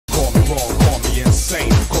wrong, call me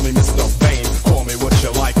insane, call me Mr. Vain, call me what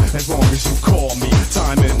you like, as long as you call me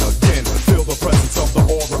time and again. Feel the presence of the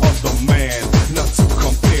aura of the man, not to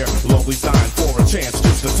compare. Lovely's dying for a chance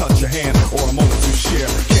just to touch your hand or a moment to share.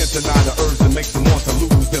 Can't deny the urge that makes them want to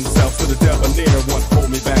lose themselves to the debonair. What hold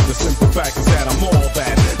me back? The simple fact is that I'm all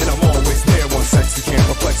that, and I'm always there. One sex you can't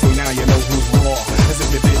perplex me, now you know who's raw. As if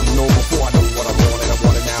you didn't know before. I know what I want and I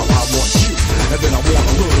want it now. I want you, and then I want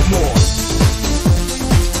a little more.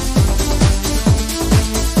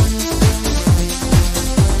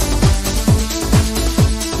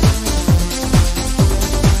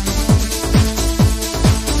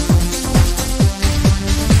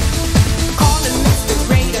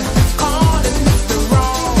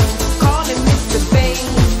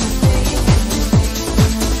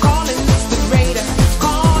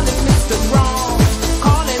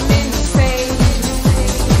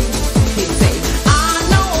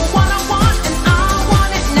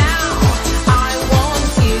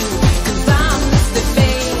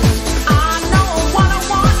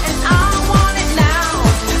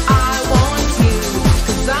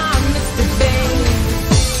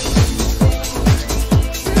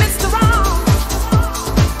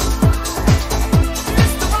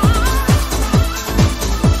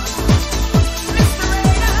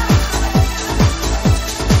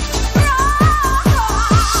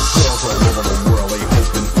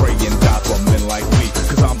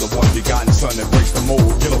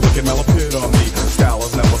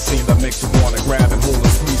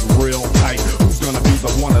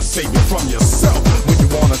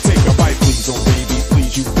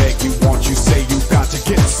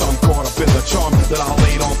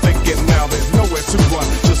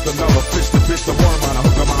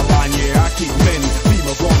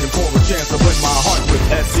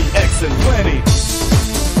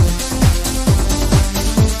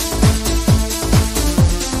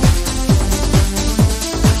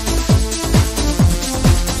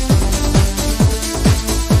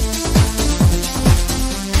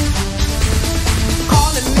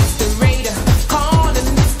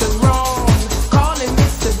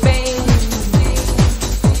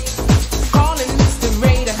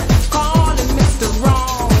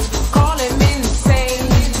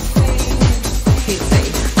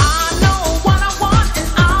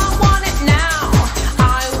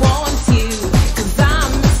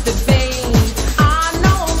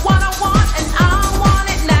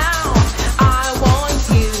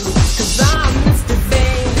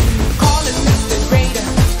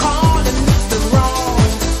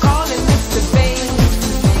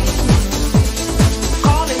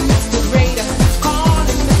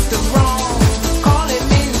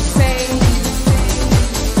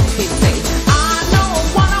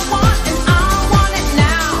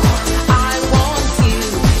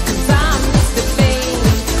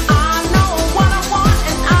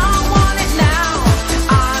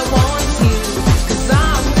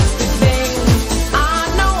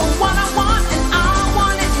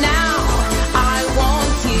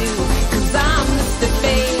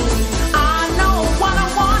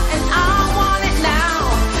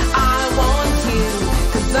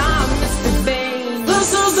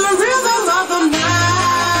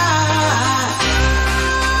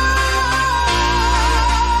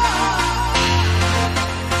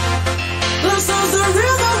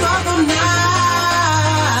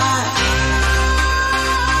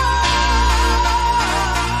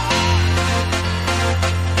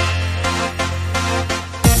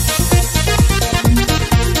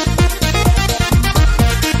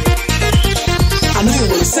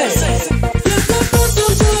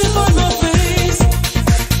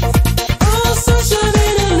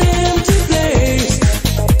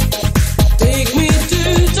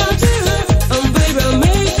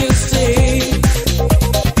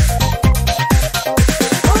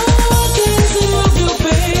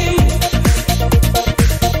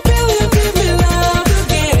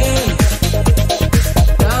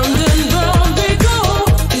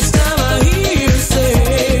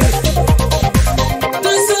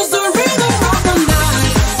 This is the rhythm.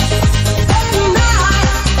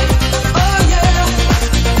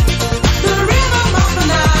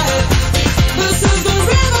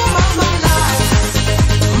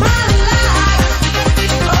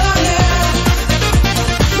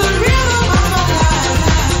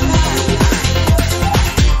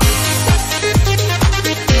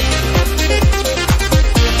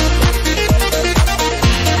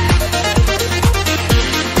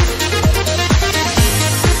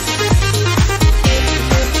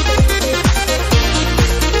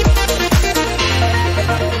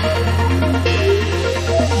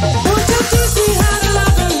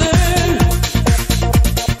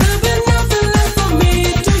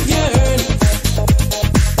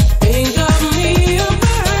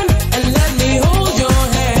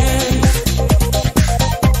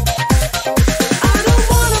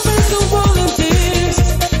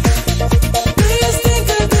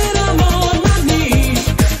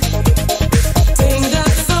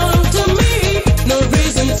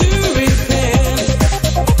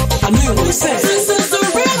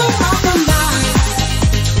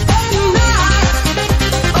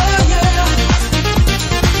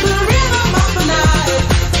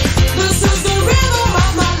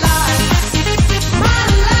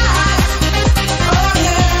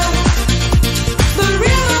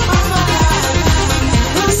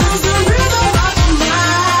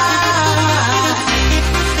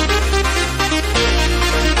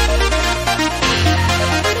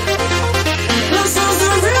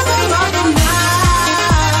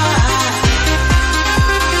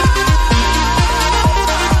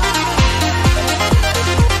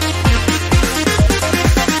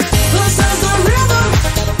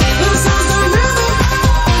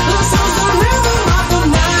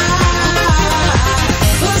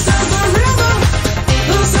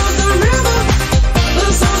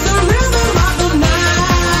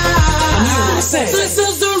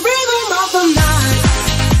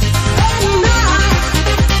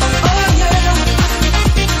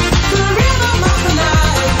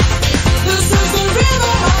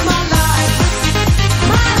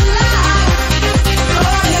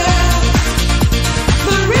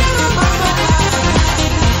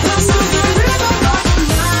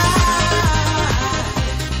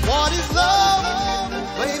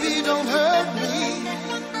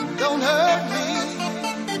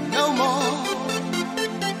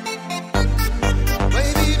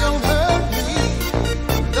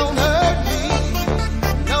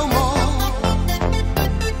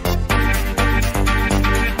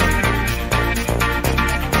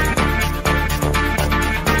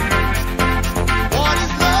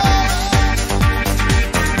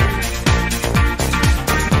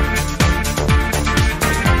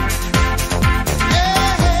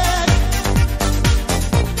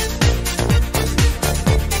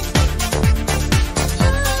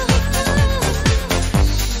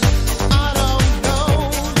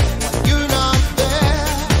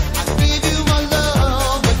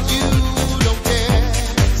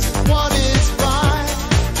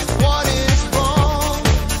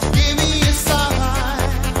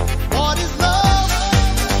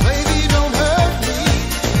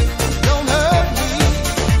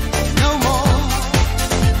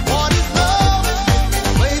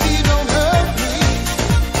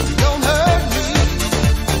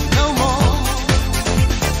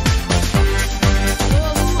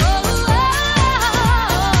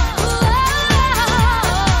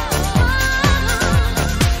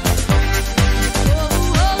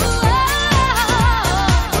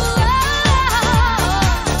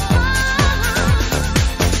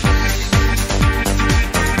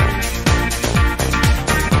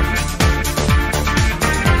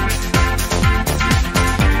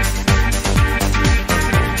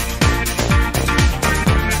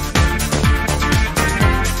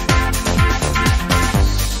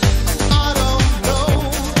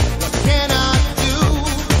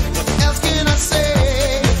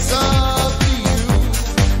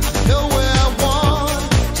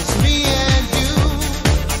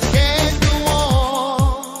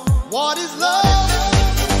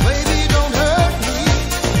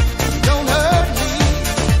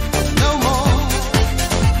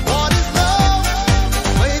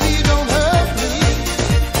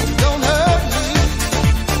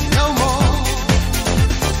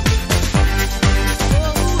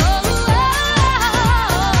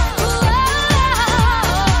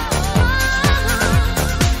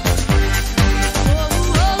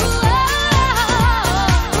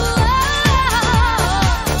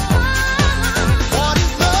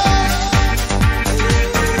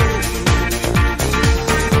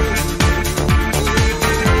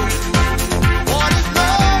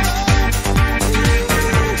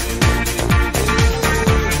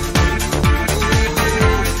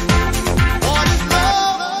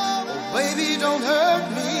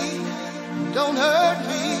 hurt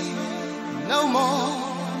me no more.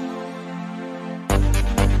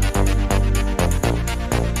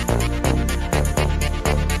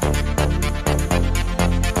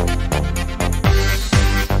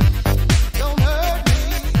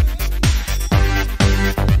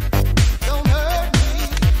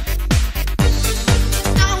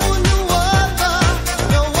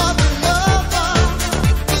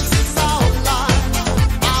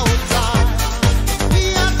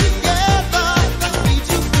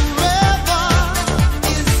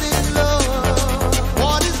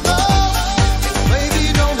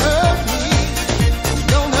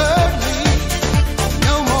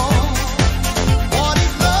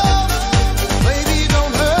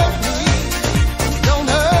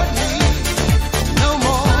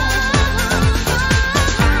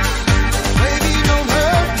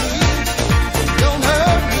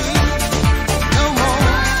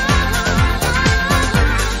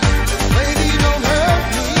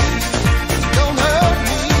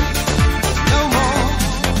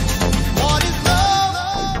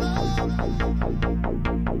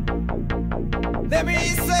 Let me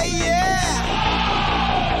say yeah.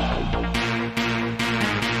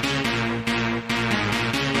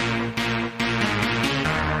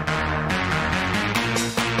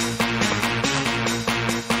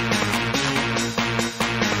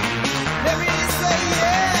 Let me say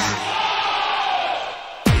yeah.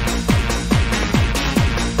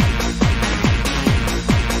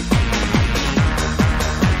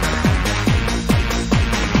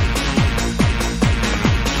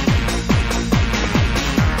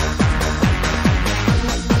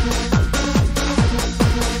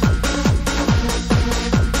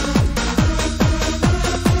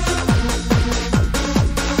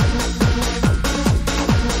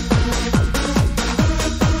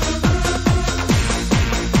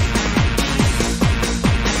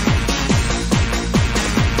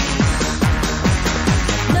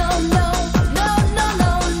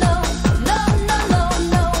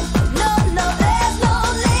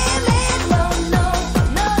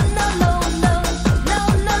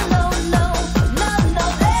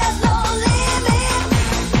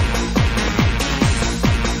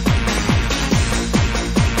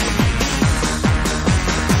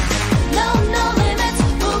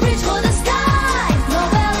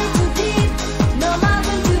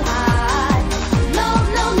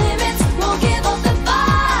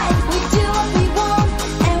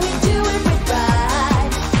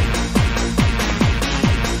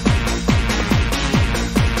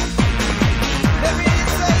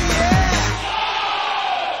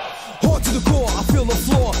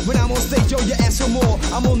 When I'm on stage, yo, you ask for more.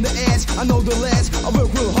 I'm on the edge, I know the ledge. I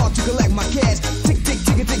work real hard to collect my cash. Tick, tick,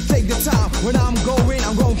 tick, tick, take the time. When I'm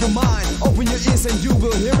going for mine. Open your ears and you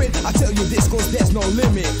will hear it. I tell you this, cause there's no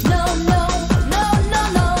limit. No, no, no, no,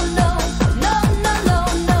 no, no. No, no, no,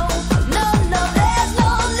 no. No, no, there's no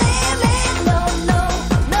limit. No, no,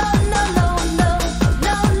 no, no, no, no.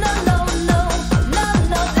 No, no, no, no. No,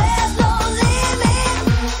 no, there's no limit.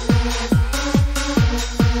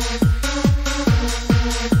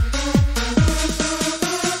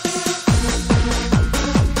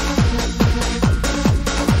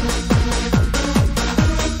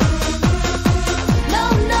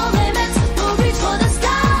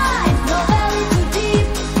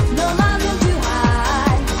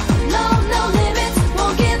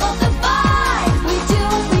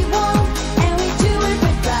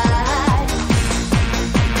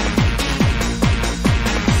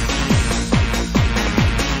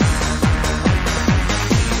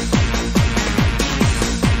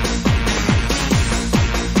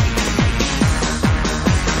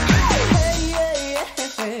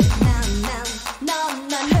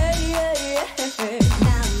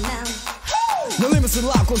 No limits in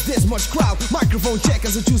life cause there's much crowd. Microphone check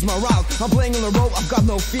as I choose my route. I'm playing on the road, I've got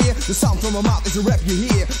no fear. The sound from my mouth is a rap you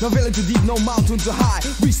hear. No valley too deep, no mountain too high.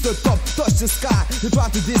 Reach the top, touch the sky. You try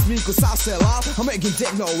to diss me cause I sell out. I'm making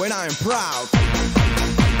techno and I am proud.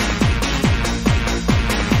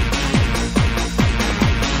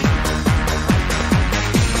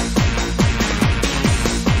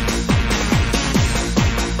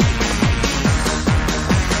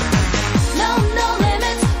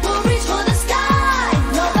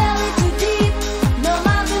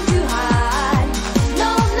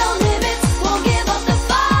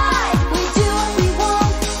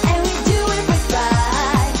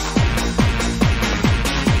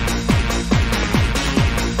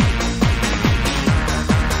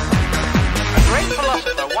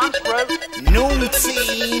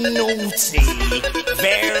 Naughty, naughty,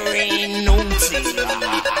 very naughty.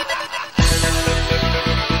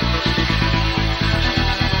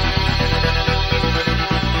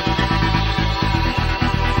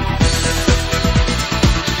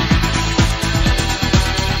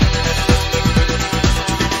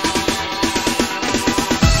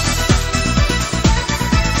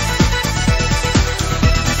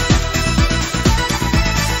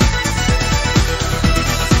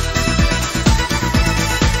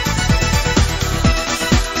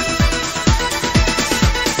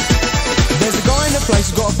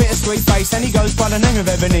 by the name of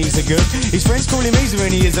Ebenezer Good. His friends call him Easer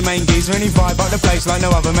and he is the main geezer, and he vibe up the place like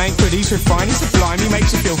no other man could. He's refined, he's sublime, he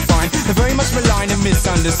makes you feel fine. They're very much maligned and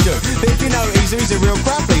misunderstood, but if you know Easer, he's a real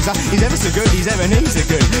crowd pleaser. He's ever so good, he's Ebenezer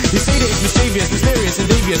Good. You see that he's mischievous, mysterious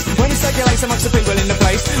and devious when he circulates amongst the people in the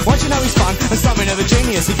place. Once you know he's fun and something of a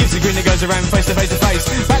genius, he gives a grin that goes around face to face to face,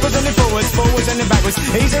 backwards and then forwards, forwards and then backwards.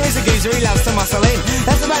 Easer is a geezer, he loves to muscle in.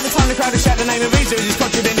 That's about the time the crowd will shout the name of Easer as he's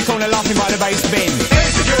conjured in the corner laughing by the bass bin.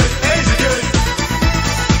 Easy good, easy good.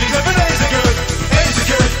 He's Ebenezer Good. Easy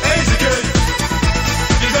good, easy good.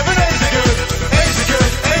 He's Ebenezer Good. Easy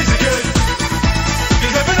good, easy good.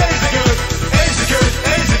 He's Ebenezer Good. Easy good,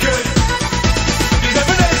 easy good. He's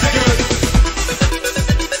Ebenezer Good.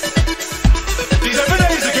 He's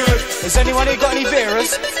Ebenezer Good. Has anyone here got any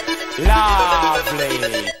beerers?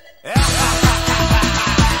 Lovely.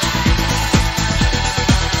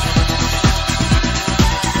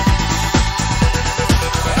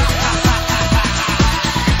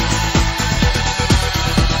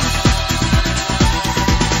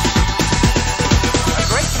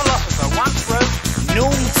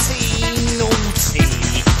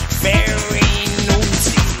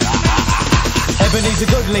 Ebenezer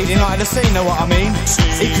Good leading light of the scene, know what I mean?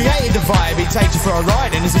 He created the vibe, he takes you for a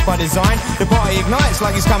ride, and as if by design, the party ignites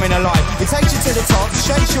like he's coming alive. He takes you to the top,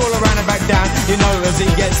 shakes you all around and back down. You know as he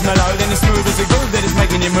gets mellow, then as smooth as a groove that is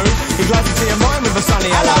making you move. He glides into your mind with a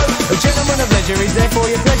sunny hello. A gentleman of leisure, he's there for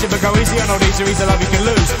your pleasure, but go easy on old Easer, he's a love you can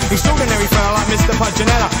lose. Extraordinary fella like Mr.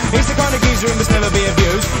 Punchinella, he's the kind of geezer who must never be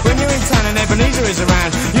abused. When you're in town and Ebenezer is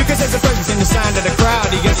around, you can sense the presence in the sound of the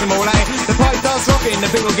crowd. He gets them all out, the pipe starts rocking,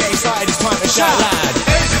 the people get excited, it's time to shout loud.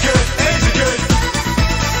 Easy good, easy good.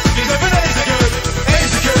 He's Ebenezer Good.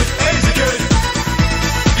 Easy good, easy good.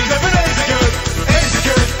 He's Ebenezer Good. Easy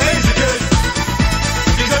good, easy good.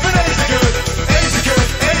 He's Ebenezer Good. Easy good,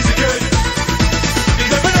 easy good.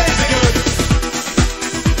 He's Ebenezer Good.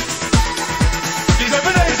 He's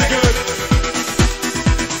Ebenezer Good.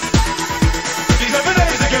 He's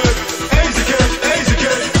Ebenezer Good. Easy good, easy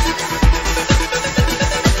good.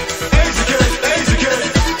 Easy good, easy good.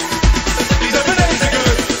 He's Ebenezer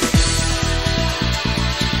Good.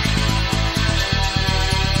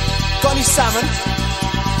 Got any salmon?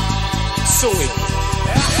 Soy.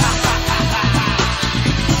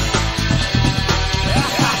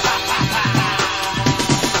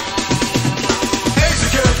 Easy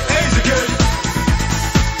good, easy good.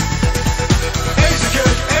 Easy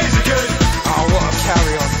good, easy good. Oh, what a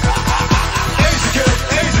carry on. Easy good,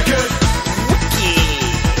 easy good.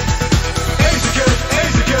 Easy good,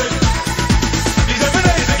 easy good. He's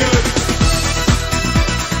Ebenezer Good.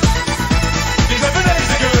 He's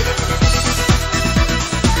Ebenezer Good.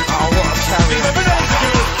 Oh, what a carry He's on. Ebenezer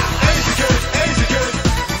Good. Easy good, easy good.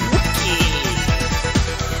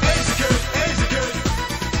 Easy good, easy good.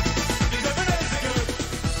 He's Ebenezer Good.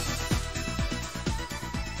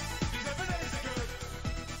 He's Ebenezer Good.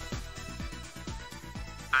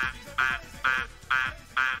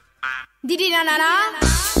 Didi na na na.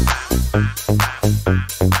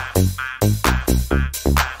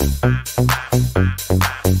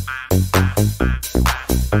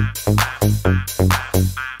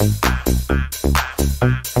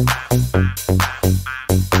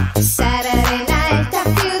 Saturday night, I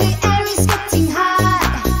feel the air is getting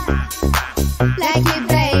hot. Like it,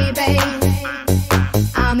 baby.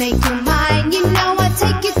 I'll make you mine. You know I'll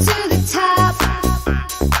take you to the top.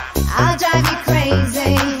 I'll drive you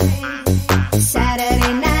crazy.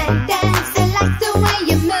 Saturday night dance, I like the way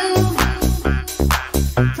you move.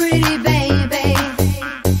 Pretty baby.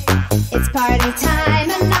 It's party time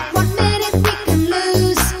and not 1 minute we can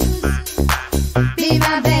lose. Be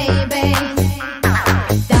my baby.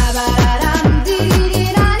 Da-ba-da-dum,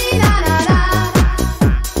 dee-dee-da-dee-da-da-da.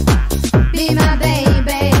 Be my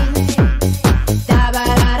baby.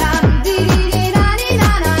 Da-ba-da-dum,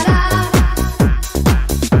 dee-dee-da-dee-da-da-da.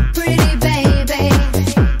 Pretty baby.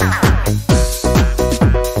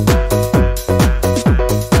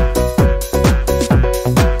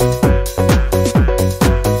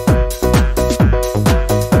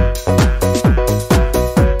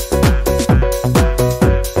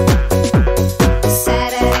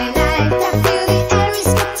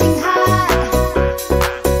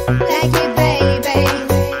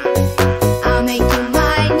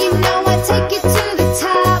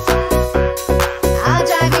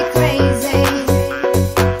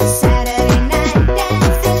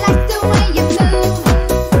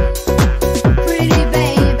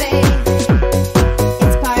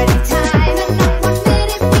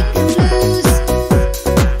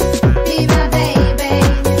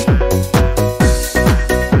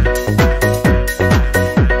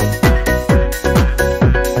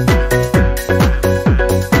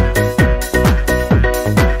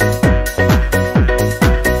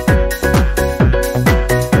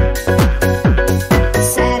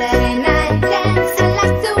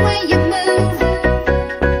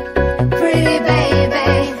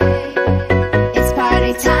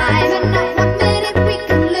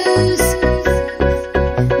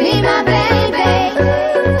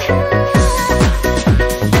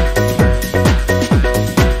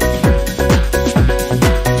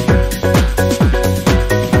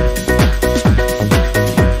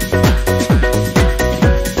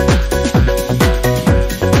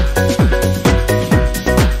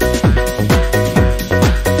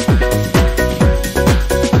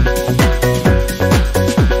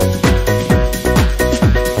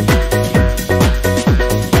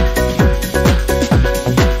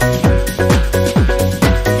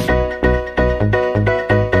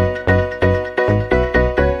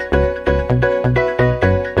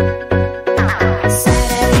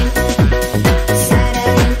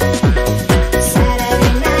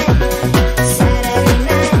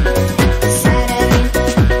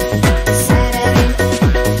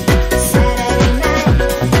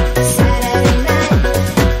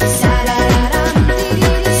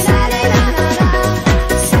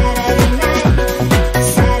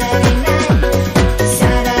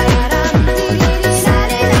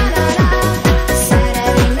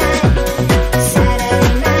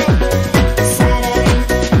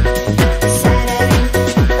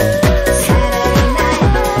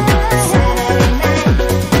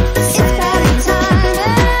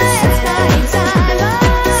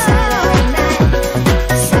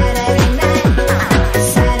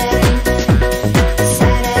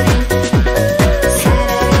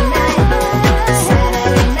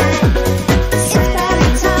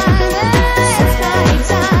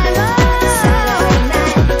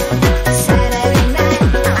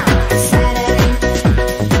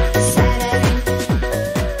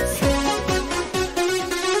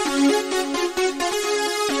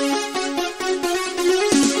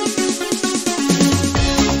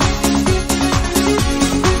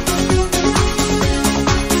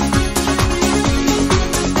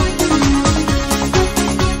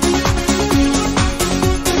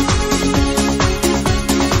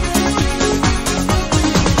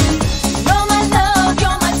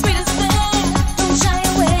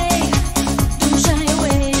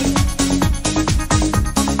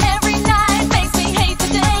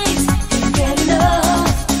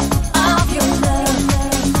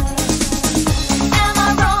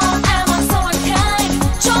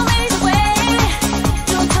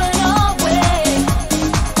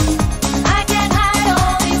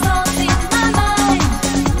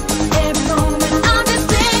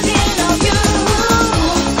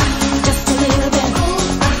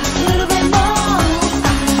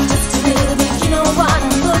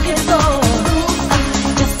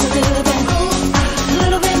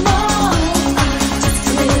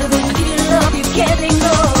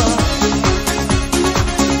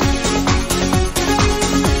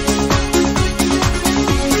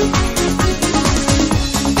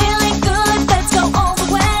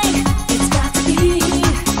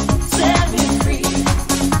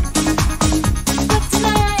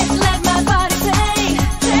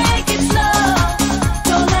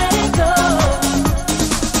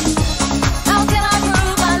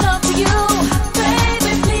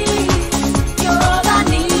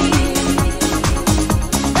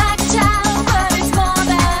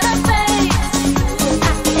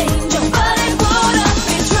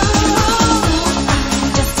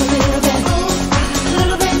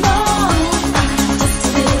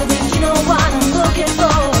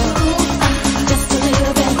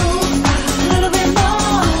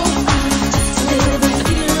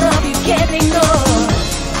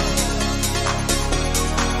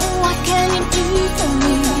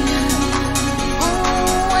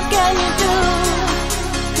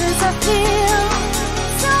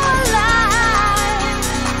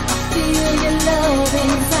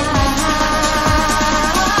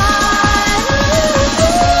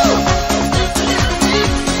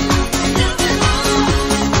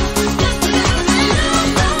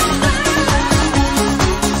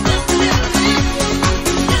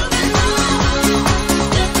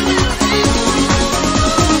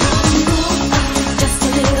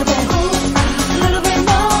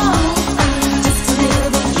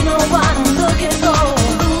 What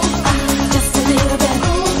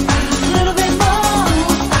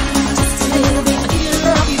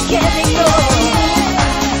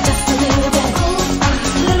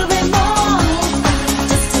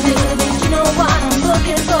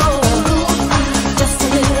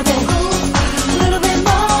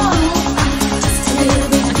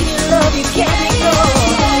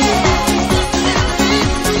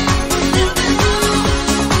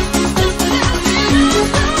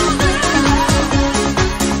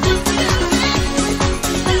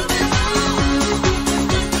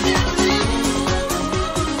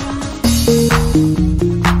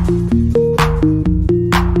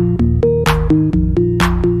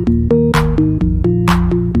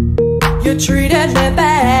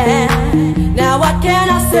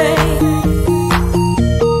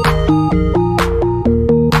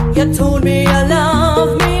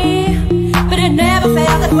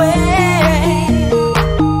that way.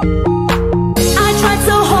 I tried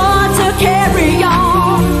so hard to carry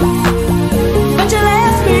on, but you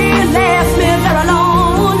left me there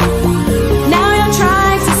alone. Now you're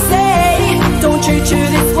trying to say, don't treat you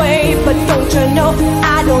this way, but don't you know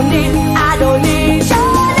I don't need your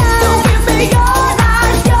love. Don't give me your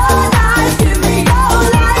life, give me your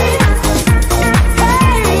life.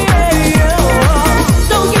 Hey, hey, oh.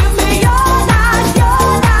 Don't give me your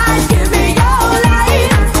life, give me your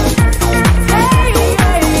life. Hey,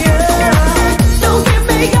 hey, oh. Don't give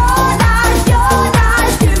me your life,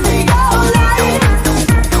 give me your life.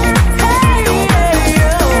 Hey, hey,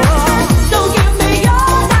 oh. Don't give me your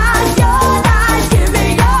life, give me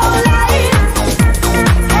your life.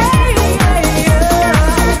 Hey, hey,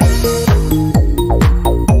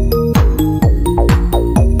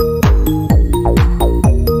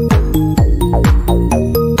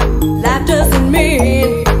 life doesn't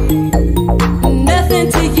mean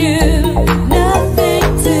nothing to you, nothing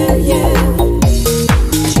to you.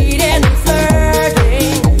 Cheating and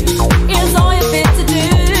flirting is all you're fit to do.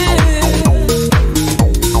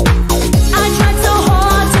 I tried so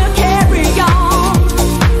hard to carry on,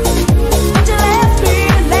 but you left me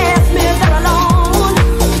there alone.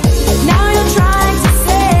 Now you're trying to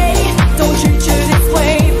say, don't treat you this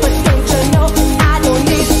way, but don't you know I don't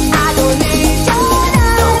need your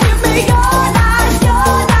love. Don't give me your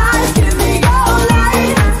life, give me your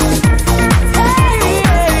life. Hey,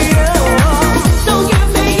 hey, oh. Don't give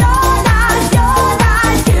me your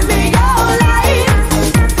life, give me your life.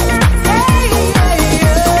 Hey, hey,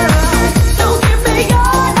 oh. Don't give me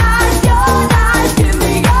your life, give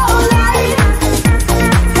me your life.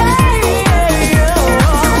 Hey, hey, oh.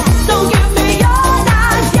 Don't give me your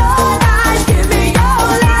life, give me your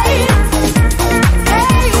life.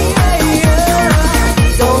 Hey, hey, oh.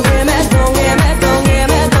 Don't give me your life. Don't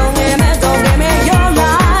give me your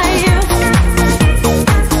life.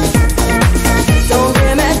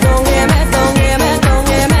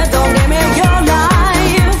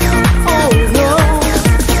 Oh no.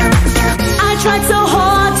 I tried so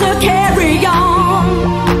hard to carry on,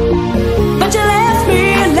 but you left me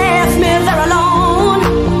there alone.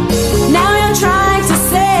 Now you're trying to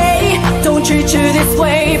say, don't treat you this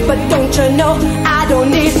way, but don't you know I don't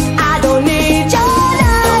need your love.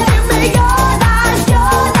 Don't give me your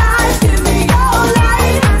life, give me your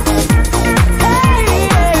life. Hey,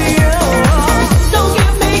 hey, oh. Don't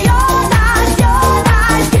give me your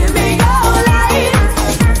life, give me your life.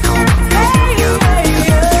 Hey, hey,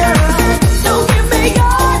 oh. Don't give me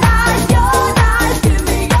your life,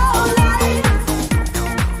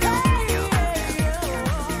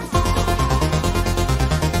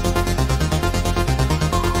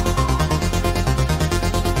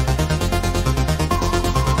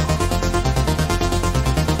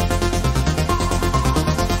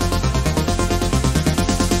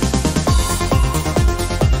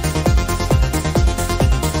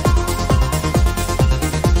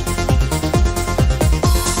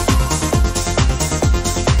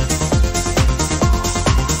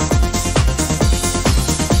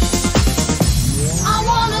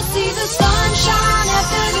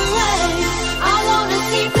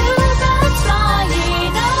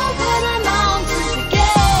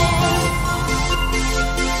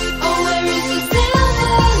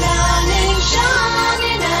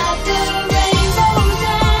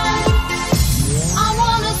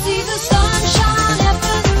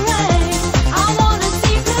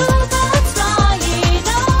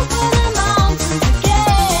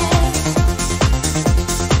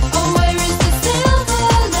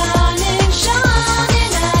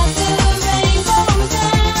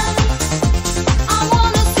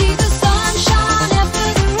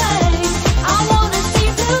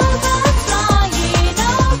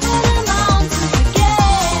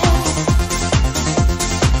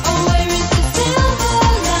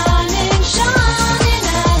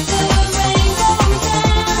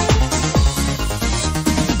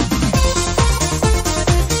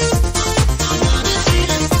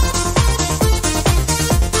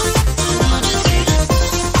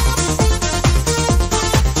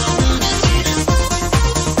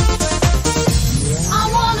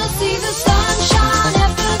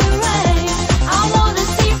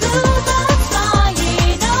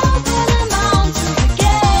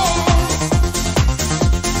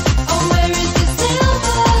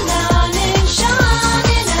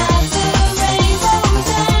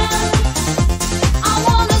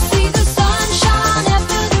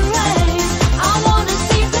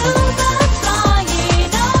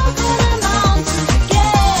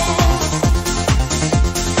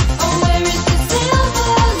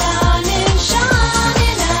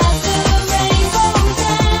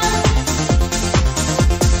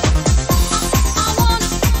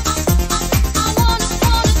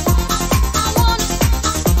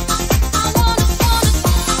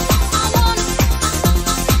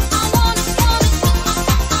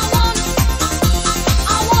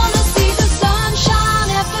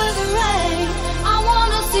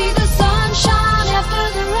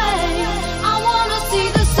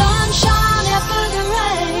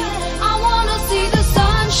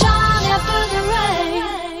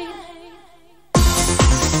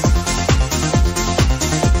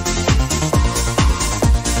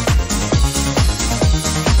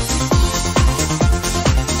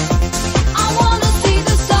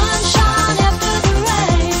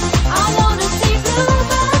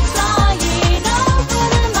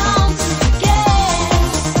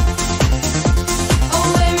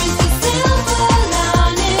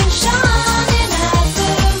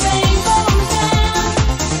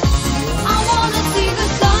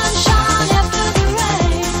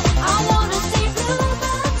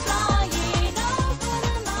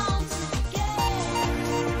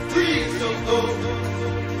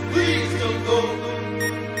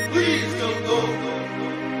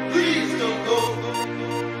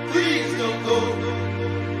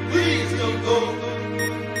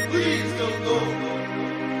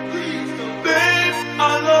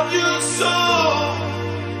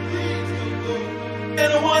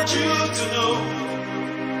 want you to know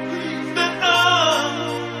that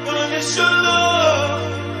I'm gonna miss your love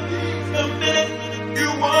the minute you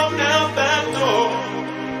walk out that door.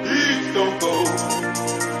 Please don't go.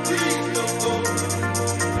 Please don't go.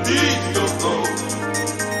 Please don't go.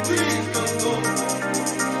 Please don't go.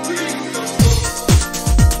 Please don't go.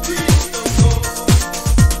 Please don't go.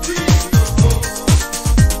 Please don't go.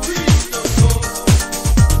 Please don't go.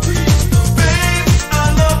 Please don't go. Babe, I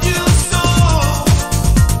love you so.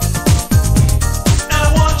 I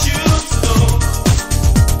want you to know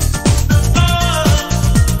that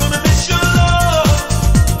I'm gonna miss your love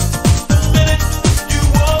the minute you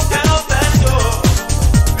walk out that door.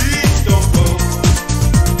 Please don't go.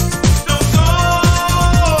 Don't go.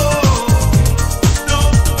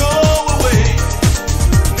 Don't go away.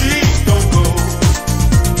 Please don't go.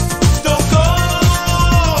 Don't go.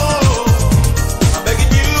 I'm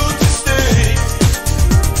begging you to stay.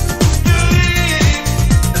 You leave,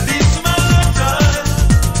 at least in my lifetime.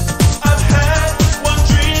 I've had one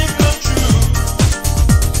dream come true.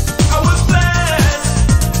 I was blessed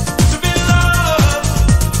to be loved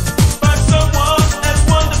by someone as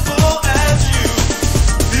wonderful as you.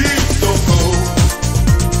 Please don't go.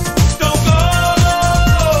 Don't go.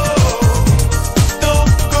 Don't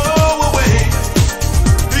go away.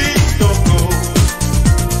 Please don't go.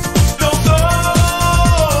 Don't go.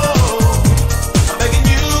 I'm begging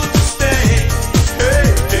you to stay. Hey,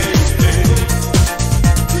 hey, hey.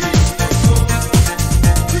 Please don't go.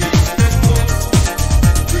 Please don't go.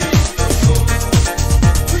 Please don't go.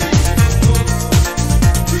 Please don't go.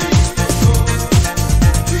 Please don't go.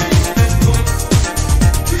 Please don't go.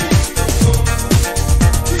 Please don't go.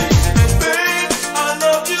 Babe, I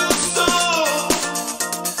love you so,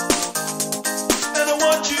 and I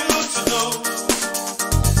want you to know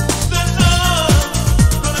that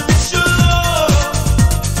I'm gonna miss your love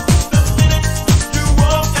the minute you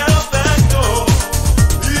walk out that door.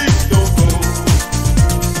 Please don't go.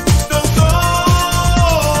 Don't go.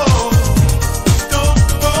 Don't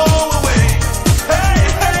go away. Hey,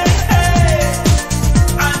 hey, hey.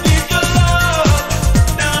 I need your love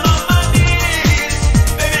down on my knees.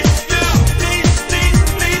 Baby, you please, please,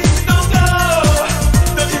 please don't go.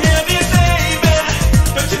 Don't you hear me, baby?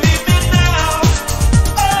 Don't you leave me now?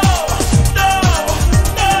 Oh, no,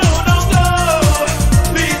 no, don't go.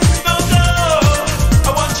 Please don't go. I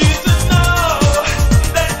want you to know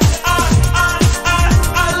that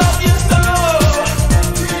I love you so.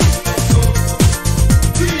 Please don't go.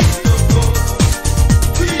 Please don't go.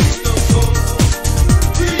 Please don't go.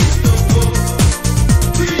 Please don't go.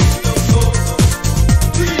 Please don't go.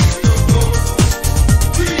 Please don't go.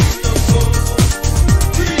 Please don't go.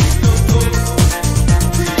 Please don't go. Please don't go.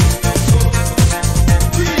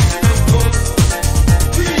 Please don't go.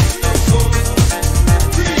 Please don't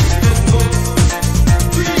go. Please don't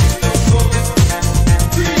go. Please don't go.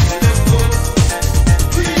 Please don't go.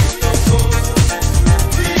 Please don't go.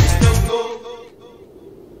 Please don't go.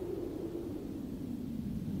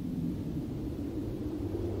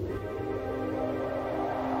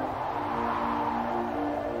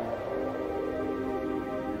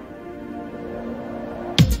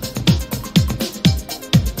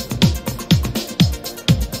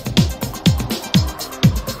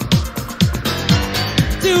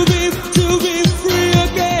 To be free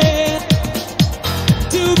again.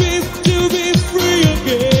 To be free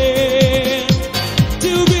again.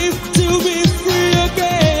 To be free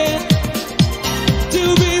again. To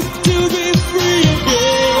be free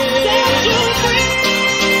again. Set you free.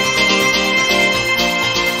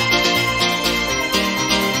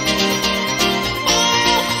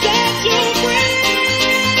 Set you free.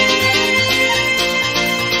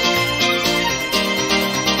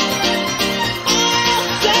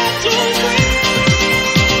 Set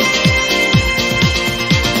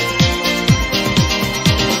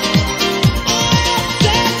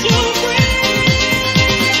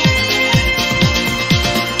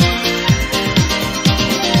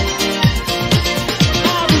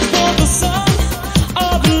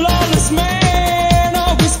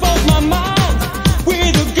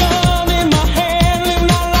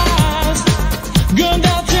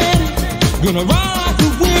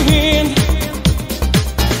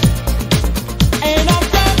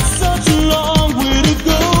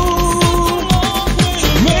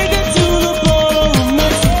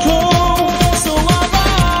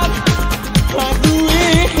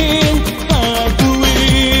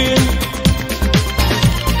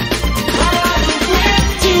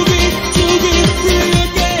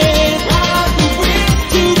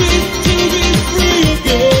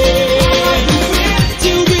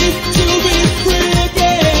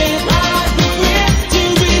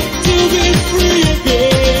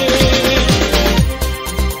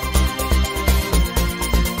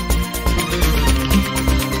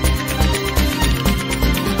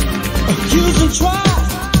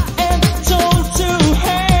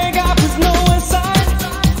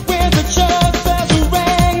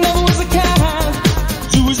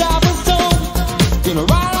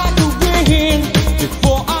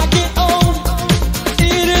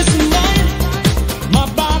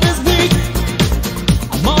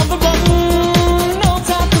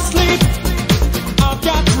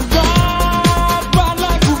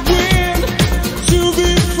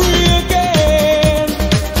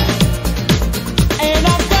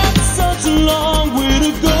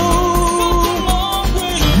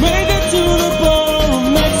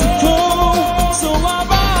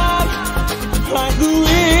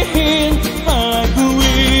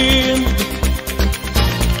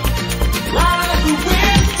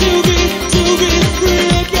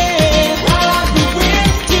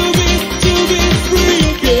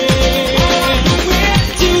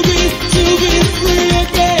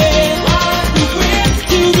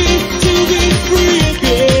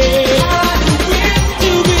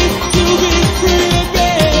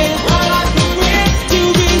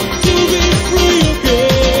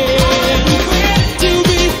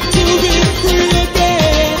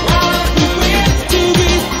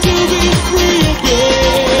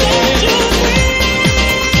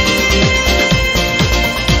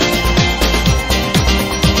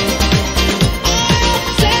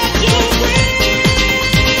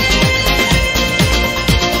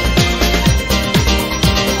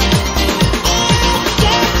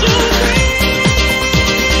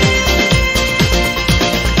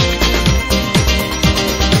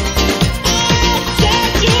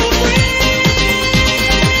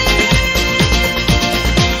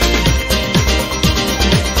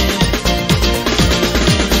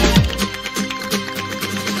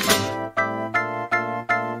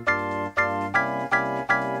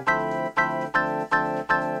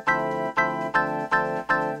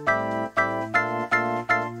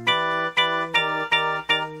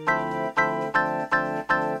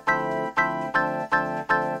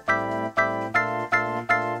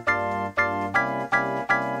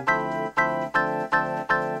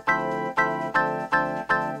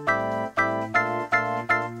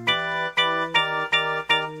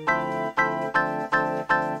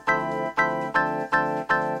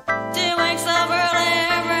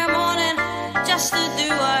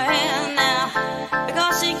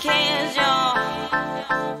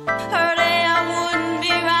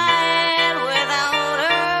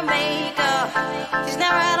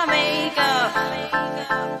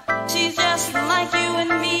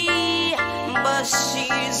free, but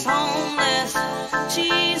she's homeless.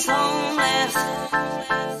 She's homeless.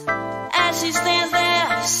 As she stands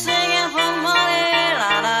there